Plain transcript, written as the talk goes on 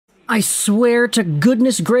I swear to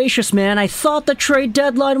goodness gracious, man, I thought the trade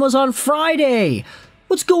deadline was on Friday!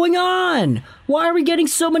 What's going on? Why are we getting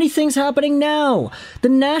so many things happening now? The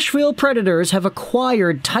Nashville Predators have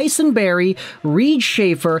acquired Tyson Barrie, Reid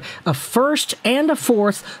Schaefer, a first and a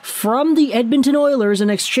fourth from the Edmonton Oilers in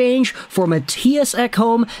exchange for Mattias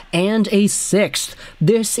Ekholm and a sixth.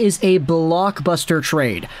 This is a blockbuster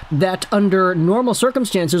trade that, under normal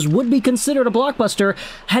circumstances, would be considered a blockbuster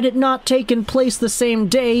had it not taken place the same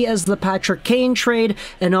day as the Patrick Kane trade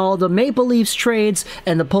and all the Maple Leafs trades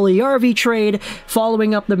and the Puljujarvi trade,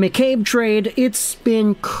 following up the McCabe trade. It's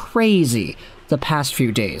been crazy the past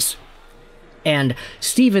few days. And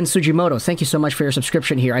Steven Sugimoto, thank you so much for your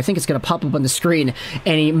subscription here. I think it's going to pop up on the screen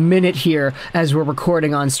any minute here as we're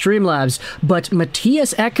recording on Streamlabs. But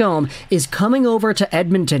Mattias Ekholm is coming over to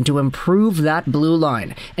Edmonton to improve that blue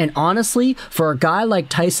line. And honestly, for a guy like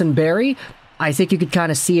Tyson Barrie, I think you could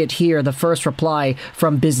kind of see it here, the first reply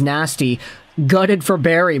from Biznasty. Gutted for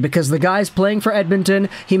Barrie, because the guy's playing for Edmonton.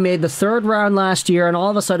 He made the third round last year, and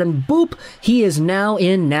all of a sudden, boop, he is now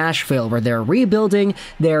in Nashville, where they're rebuilding,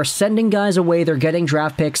 they're sending guys away, they're getting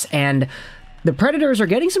draft picks, and the Predators are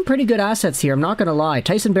getting some pretty good assets here, I'm not going to lie.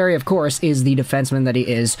 Tyson Barrie, of course, is the defenseman that he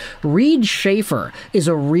is. Reid Schaefer is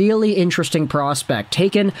a really interesting prospect.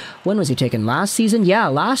 Taken, when was he taken? Last season? Yeah,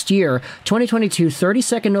 last year, 2022,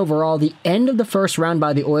 32nd overall, the end of the first round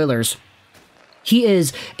by the Oilers. He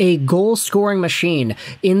is a goal-scoring machine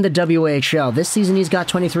in the WHL. This season, he's got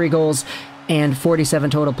 23 goals and 47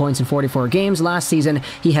 total points in 44 games. Last season,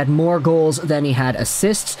 he had more goals than he had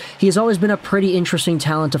assists. He has always been a pretty interesting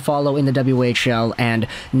talent to follow in the WHL, and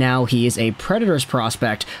now he is a Predators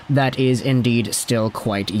prospect that is indeed still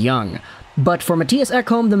quite young. But for Mattias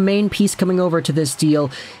Ekholm, the main piece coming over to this deal,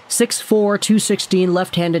 6'4", 216,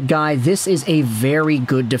 left-handed guy, this is a very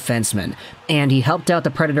good defenseman. And he helped out the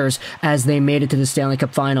Predators as they made it to the Stanley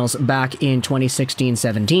Cup Finals back in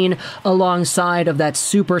 2016-17, alongside of that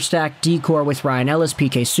super stacked D-core with Ryan Ellis,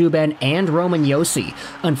 PK Subban, and Roman Josi.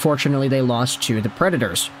 Unfortunately, they lost to the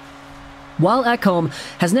Predators. While Ekholm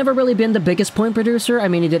has never really been the biggest point producer, I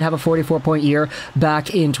mean, he did have a 44-point year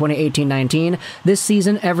back in 2018-19. This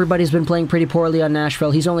season, everybody's been playing pretty poorly on Nashville.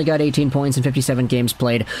 He's only got 18 points in 57 games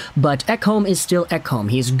played, but Ekholm is still Ekholm.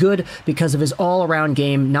 He's good because of his all-around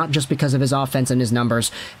game, not just because of his offense and his numbers.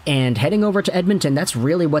 And heading over to Edmonton, that's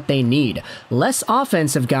really what they need. Less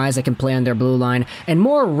offensive guys that can play on their blue line, and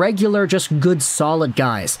more regular, just good, solid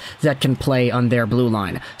guys that can play on their blue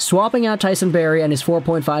line. Swapping out Tyson Barrie and his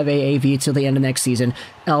 4.5 AAV till the end of next season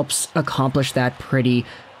helps accomplish that pretty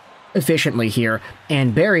efficiently here.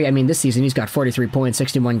 And Barrie, I mean, this season he's got 43 points,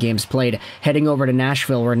 61 games played, heading over to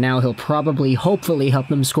Nashville, where now he'll probably, hopefully, help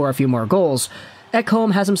them score a few more goals.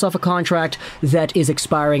 Ekholm has himself a contract that is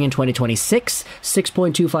expiring in 2026,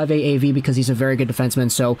 6.25 AAV, because he's a very good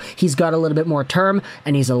defenseman, so he's got a little bit more term,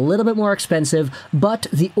 and he's a little bit more expensive, but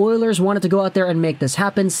the Oilers wanted to go out there and make this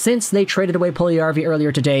happen since they traded away Puljujarvi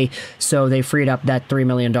earlier today, so they freed up that $3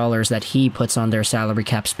 million that he puts on their salary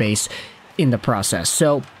cap space in the process.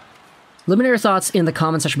 So let me know your thoughts in the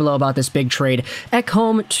comment section below about this big trade.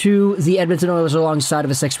 Ekholm to the Edmonton Oilers alongside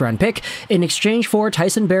of a 6th-round pick in exchange for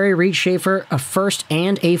Tyson Barrie, Reid Schaefer, a first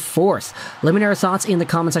and a fourth. Let me know your thoughts in the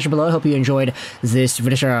comment section below. I hope you enjoyed this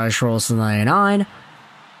video.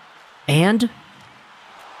 And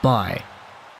bye.